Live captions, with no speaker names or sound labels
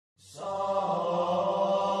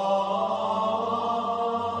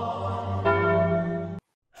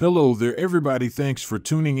Hello there everybody, thanks for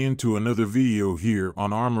tuning in to another video here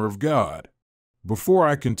on Armor of God. Before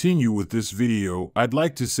I continue with this video, I'd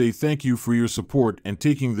like to say thank you for your support and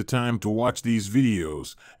taking the time to watch these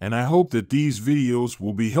videos, and I hope that these videos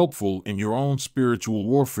will be helpful in your own spiritual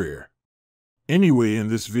warfare. Anyway, in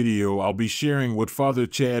this video I'll be sharing what Father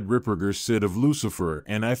Chad Ripperger said of Lucifer,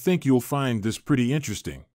 and I think you'll find this pretty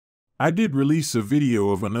interesting. I did release a video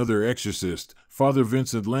of another exorcist, Father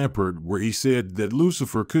Vincent Lampert, where he said that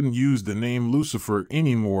Lucifer couldn't use the name Lucifer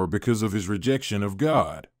anymore because of his rejection of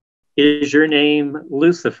God. Is your name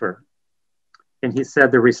Lucifer? And he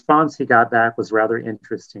said the response he got back was rather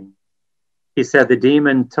interesting. He said the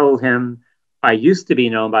demon told him, I used to be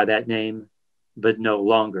known by that name, but no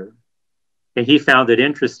longer. And he found it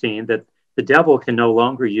interesting that the devil can no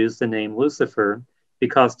longer use the name Lucifer,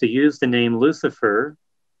 because to use the name Lucifer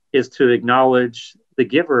is to acknowledge the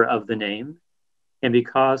giver of the name. And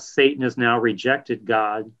because Satan has now rejected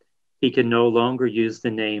God, he can no longer use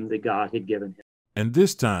the name that God had given him. And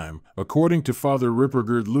this time, according to Father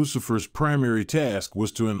Ripperger, Lucifer's primary task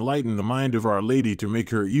was to enlighten the mind of Our Lady to make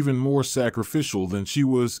her even more sacrificial than she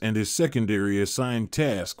was, and his secondary assigned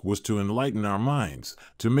task was to enlighten our minds,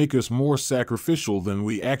 to make us more sacrificial than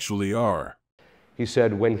we actually are. He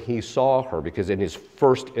said when he saw her, because in his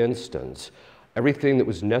first instance, everything that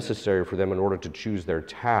was necessary for them in order to choose their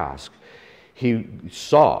task, he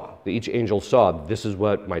saw, each angel saw, this is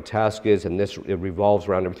what my task is, and it revolves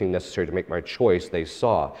around everything necessary to make my choice. They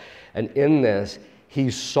saw. And in this,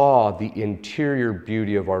 he saw the interior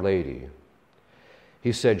beauty of Our Lady.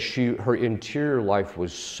 He said her interior life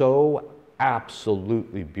was so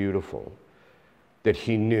absolutely beautiful that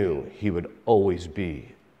he knew he would always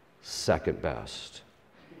be second best.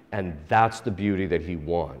 And that's the beauty that he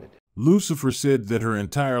wanted. Lucifer said that her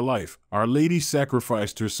entire life, Our Lady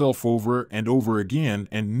sacrificed herself over and over again,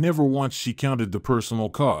 and never once she counted the personal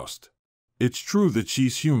cost. It's true that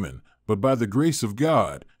she's human, but by the grace of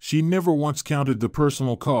God, she never once counted the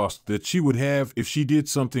personal cost that she would have if she did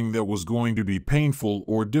something that was going to be painful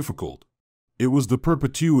or difficult. It was the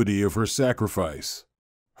perpetuity of her sacrifice.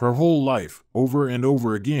 Her whole life, over and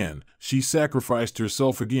over again, she sacrificed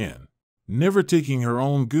herself again. Never taking her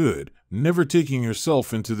own good, never taking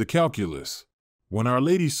herself into the calculus. When Our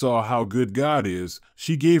Lady saw how good God is,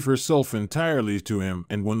 she gave herself entirely to him,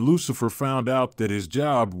 and when Lucifer found out that his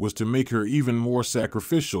job was to make her even more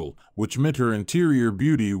sacrificial, which meant her interior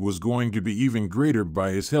beauty was going to be even greater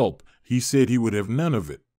by his help, he said he would have none of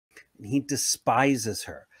it. He despises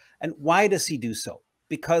her. And why does he do so?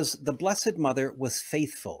 Because the Blessed Mother was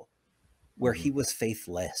faithful where he was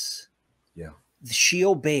faithless. Yeah. She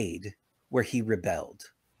obeyed where he rebelled.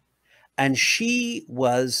 And she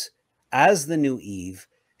was, as the new Eve,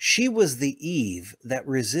 she was the Eve that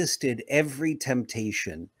resisted every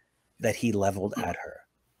temptation that he leveled at her.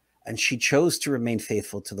 And she chose to remain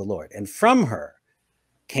faithful to the Lord. And from her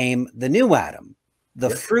came the new Adam, the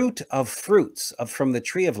fruit of fruits from the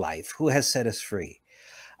tree of life, who has set us free.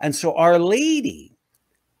 And so Our Lady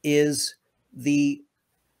is the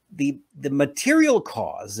material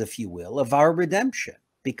cause, if you will, of our redemption,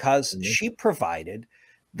 because she provided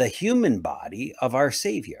the human body of our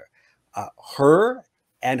Savior. Her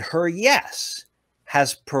yes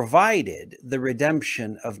has provided the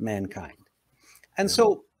redemption of mankind. And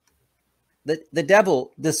so the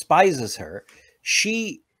devil despises her.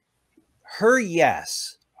 Her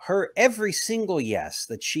yes, every single yes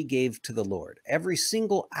that she gave to the Lord, every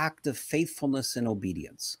single act of faithfulness and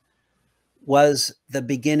obedience was the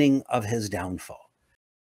beginning of his downfall.